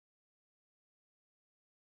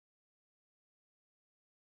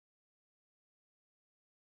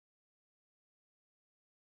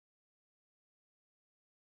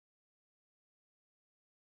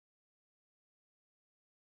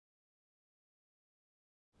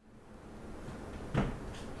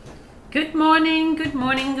Good morning,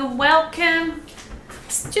 and welcome.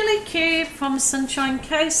 It's Gillykube from Sunshine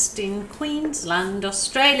Coast in Queensland,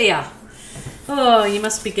 Australia. Oh, you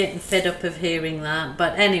must be getting fed up of hearing that.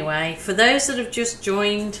 But anyway, for those that have just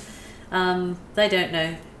joined, they don't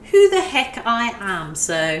know who the heck I am.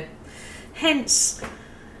 So, hence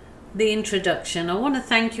the introduction. I want to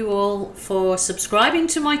thank you all for subscribing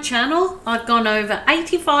to my channel. I've gone over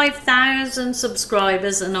 85,000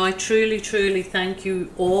 subscribers and I truly thank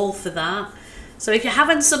you all for that. So if you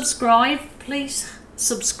haven't subscribed, please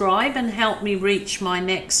subscribe and help me reach my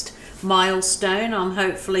next milestone. I'm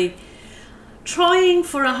hopefully trying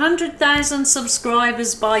for 100,000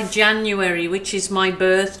 subscribers by January, which is my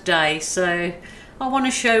birthday. So I want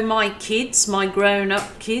to show my kids, my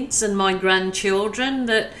grown-up kids and my grandchildren,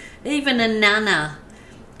 that even a nana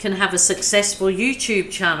can have a successful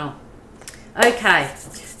YouTube channel. Okay,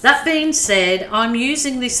 that being said, I'm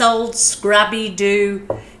using this old Scrabby-Doo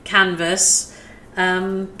canvas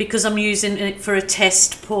because I'm using it for a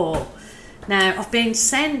test pour. Now, I've been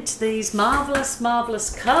sent these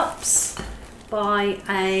marvellous cups by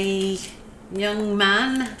a young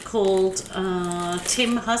man called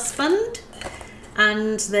Tim Husband,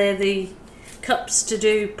 and they're the cups to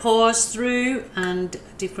do pours through and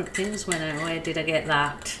different things. Where did I get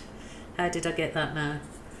that? How did I get that now?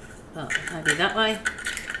 Oh, maybe that way.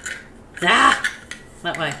 That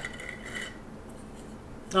way.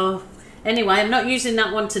 Oh, anyway, I'm not using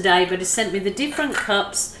that one today, but he sent me the different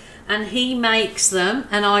cups and he makes them,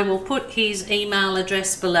 and I will put his email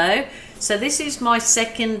address below. So this is my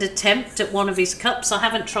second attempt at one of his cups. I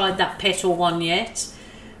haven't tried that petal one yet.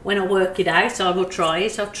 When I work it out, I will try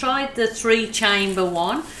it. I've tried the 3-chamber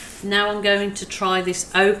one. Now I'm going to try this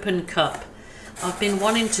open cup. I've been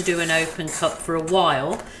wanting to do an open cup for a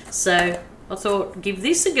while, so I thought, give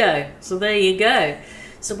this a go. So there you go.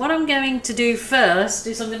 So what I'm going to do first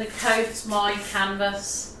is I'm going to coat my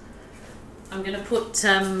canvas. I'm going to put,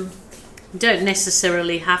 you don't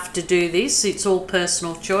necessarily have to do this. It's all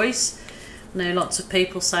personal choice. I know lots of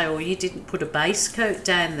people say, oh, you didn't put a base coat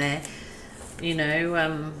down there. You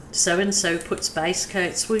know, so-and-so puts base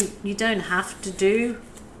coats. Well, you don't have to do.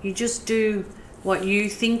 You just do what you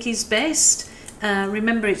think is best.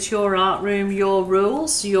 Remember, it's your art room, your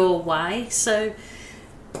rules, your way. So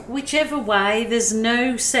whichever way, there's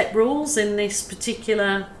no set rules in this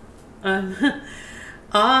particular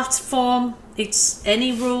art form. It's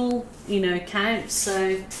any rule, you know, counts.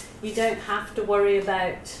 So you don't have to worry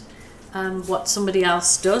about what somebody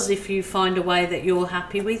else does. If you find a way that you're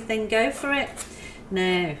happy with, then go for it.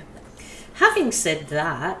 Now, having said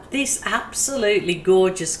that, this absolutely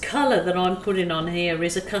gorgeous colour that I'm putting on here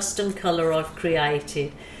is a custom colour I've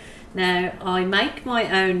created. Now, I make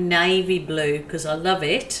my own navy blue because I love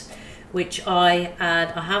it, which I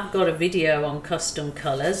have got a video on custom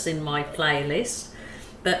colours in my playlist,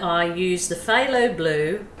 but I use the phthalo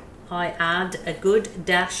blue. I add a good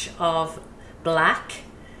dash of black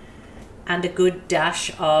and a good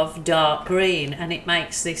dash of dark green, and it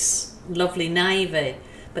makes this lovely navy.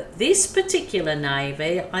 But this particular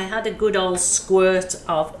navy, I had a good old squirt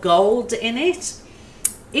of gold in it.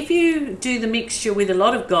 If you do the mixture with a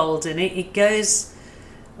lot of gold in it, it goes,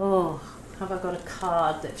 oh, have I got a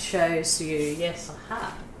card that shows you? Yes, I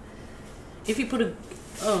have. If you put a,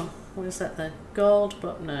 oh, what is that then? Gold,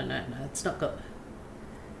 but no, it's not got.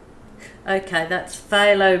 Okay, that's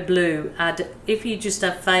phthalo blue. If you just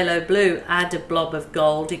have phthalo blue, add a blob of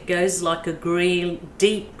gold. It goes like a green,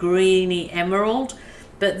 deep greeny emerald.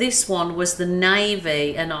 But this one was the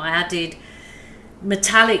navy, and I added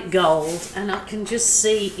metallic gold, and I can just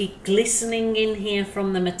see it glistening in here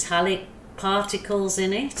from the metallic particles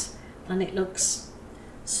in it, and it looks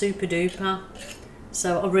super duper.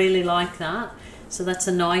 So I really like that. So that's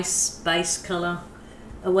a nice base colour.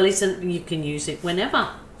 Well, you can use it whenever.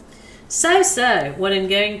 So what I'm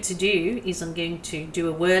going to do is I'm going to do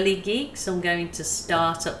a whirly gig. So I'm going to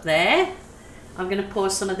start up there. I'm going to pour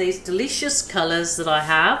some of these delicious colours that I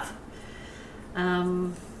have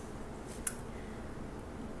and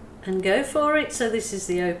go for it. So this is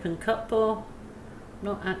the open cup pour. I'm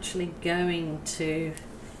not actually going to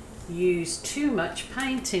use too much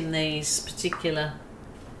paint in this particular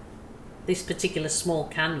small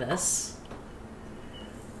canvas.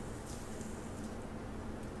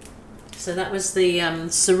 So that was the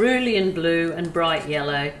cerulean blue and bright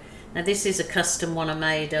yellow. Now this is a custom one I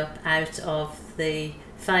made up out of the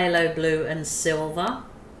phthalo blue and silver.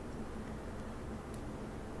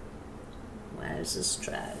 Wowzers,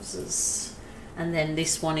 trousers. And then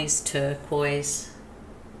this one is turquoise.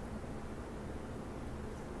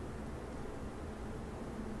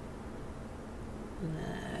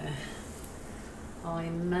 No. I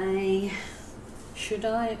may, should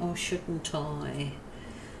I or shouldn't I?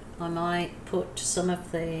 I might put some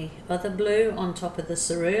of the other blue on top of the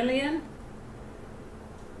cerulean.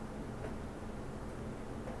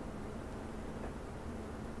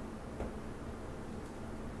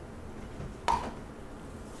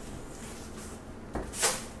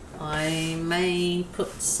 I may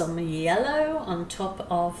put some yellow on top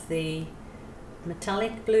of the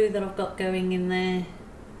metallic blue that I've got going in there.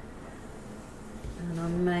 And I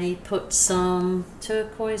may put some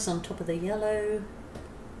turquoise on top of the yellow.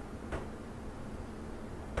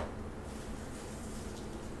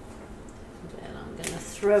 Then I'm going to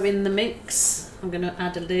throw in the mix. I'm going to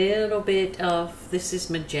add a little bit of, this is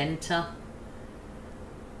magenta.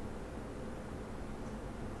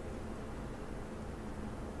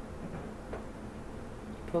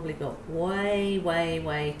 Probably got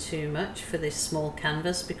way too much for this small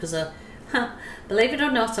canvas, because believe it or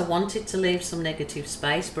not, I wanted to leave some negative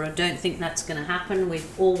space, but I don't think that's going to happen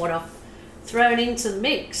with all what I've thrown into the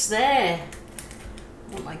mix there.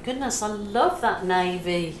 Oh my goodness, I love that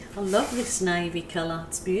navy. I love this navy colour,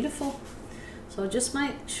 it's beautiful. So I'll just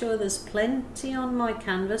make sure there's plenty on my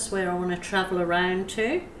canvas where I want to travel around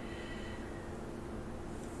to.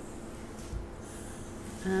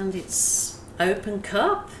 And it's open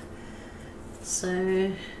cup,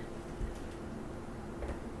 so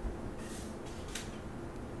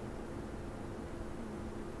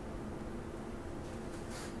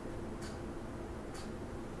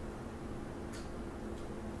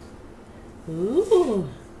ooh,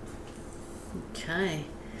 okay,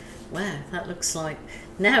 wow, that looks like,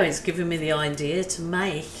 now it's giving me the idea to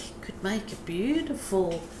could make a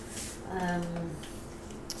beautiful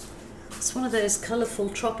it's one of those colourful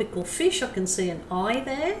tropical fish. I can see an eye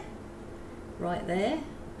there, right there,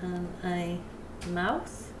 and a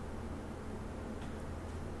mouth.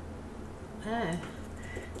 Wow,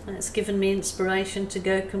 that's given me inspiration to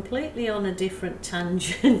go completely on a different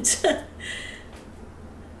tangent.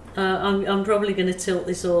 I'm probably going to tilt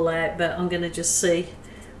this all out, but I'm going to just see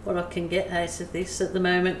what I can get out of this at the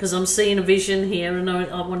moment, because I'm seeing a vision here and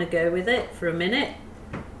I want to go with it for a minute.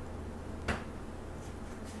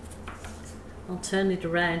 I'll turn it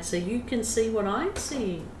around so you can see what I'm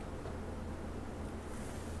seeing.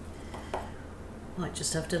 Might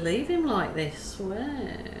just have to leave him like this. Wow.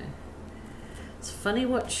 It's funny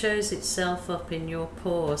what shows itself up in your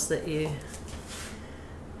pores that you...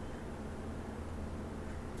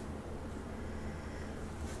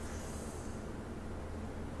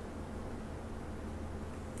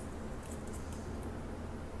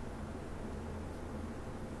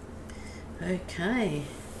 Okay.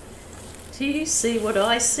 Do you see what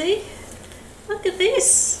I see? Look at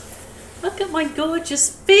this. Look at my gorgeous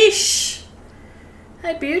fish.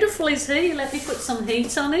 How beautiful is he? Let me put some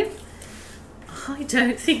heat on him. I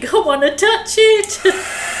don't think I want to touch it.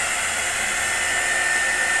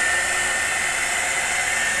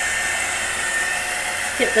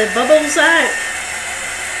 Get the bubbles out.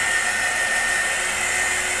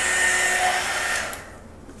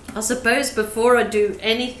 I suppose before I do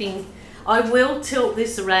anything, I will tilt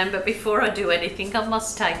this around, but before I do anything, I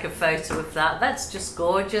must take a photo of that. That's just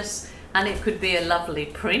gorgeous, and it could be a lovely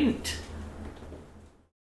print.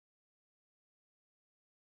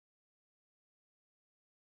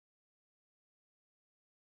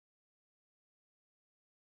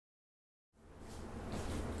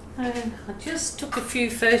 I just took a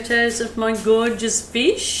few photos of my gorgeous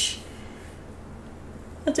fish.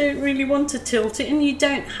 I don't really want to tilt it, and you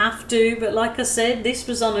don't have to, but like I said, this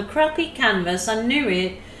was on a crappy canvas. I knew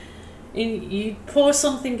it. You pour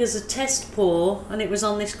something as a test pour, and it was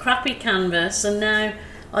on this crappy canvas, and now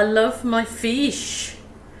I love my fish,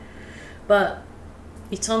 but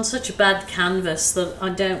it's on such a bad canvas that I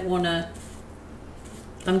don't want to...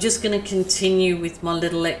 I'm just going to continue with my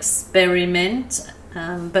little experiment,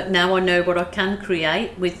 but now I know what I can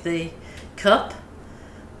create with the cup.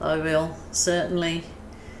 I will certainly...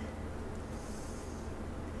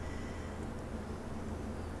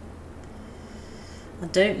 I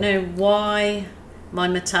don't know why my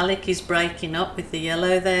metallic is breaking up with the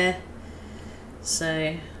yellow there,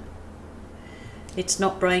 so it's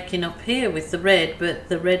not breaking up here with the red, but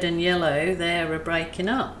the red and yellow there are breaking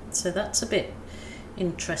up, so that's a bit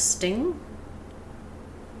interesting.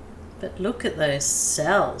 But look at those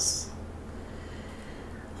cells.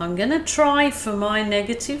 I'm gonna try for my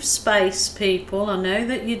negative space, people. I know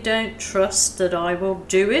that you don't trust that I will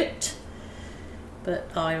do it, but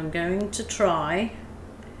I am going to try.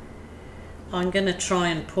 I'm going to try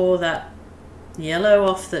and pour that yellow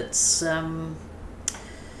off that's the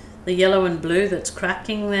yellow and blue that's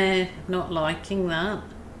cracking there. Not liking that.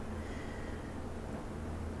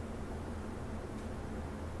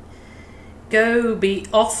 Go, be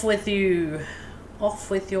off with you.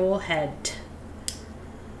 Off with your head.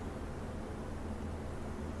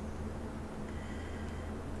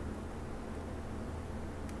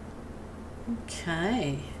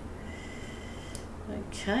 Okay.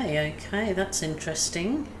 Okay, that's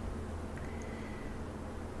interesting.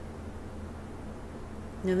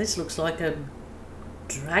 Now this looks like a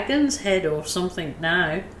dragon's head or something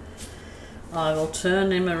now. I will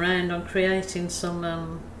turn him around on creating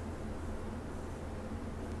some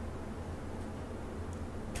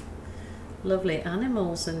lovely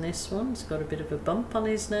animals in this one. He's got a bit of a bump on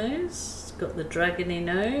his nose. He's got the dragony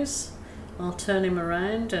nose. I'll turn him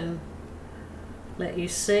around and let you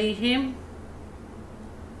see him.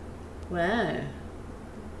 Wow.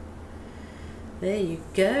 There you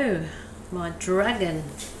go. My dragon.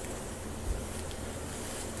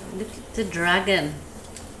 Look at the dragon.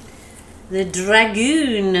 The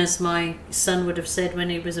dragoon, as my son would have said when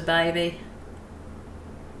he was a baby.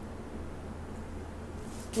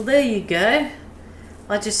 Well, there you go.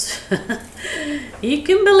 I just, you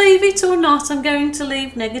can believe it or not, I'm going to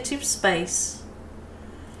leave negative space.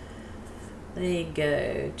 There you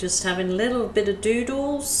go. Just having a little bit of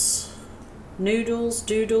doodles, noodles,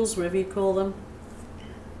 doodles, whatever you call them.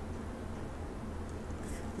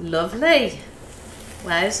 Lovely.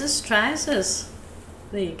 Wowzers, trousers.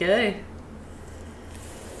 There you go.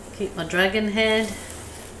 Keep my dragon head.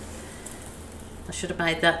 I should have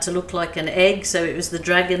made that to look like an egg, so it was the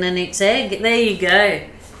dragon and its egg. There you go.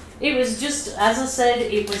 It was just, as I said,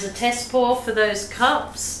 it was a test pour for those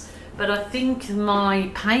cups, but I think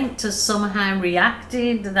my paint has somehow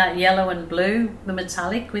reacted, that yellow and blue, the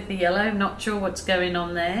metallic with the yellow. Not sure what's going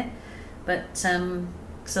on there, but it's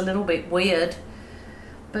a little bit weird.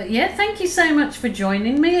 But yeah, thank you so much for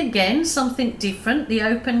joining me again. Something different, the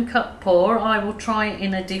open cup pour. I will try it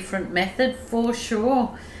in a different method for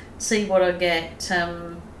sure. See what I get.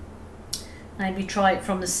 Maybe try it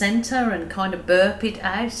from the center and kind of burp it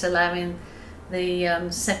out, allowing the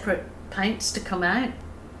separate paints to come out.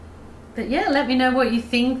 But yeah, let me know what you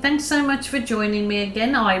think. Thanks so much for joining me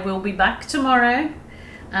again. I will be back tomorrow,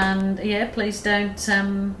 and yeah, please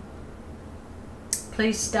don't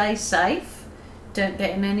please stay safe, don't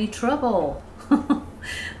get in any trouble.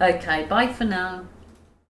 Okay, bye for now.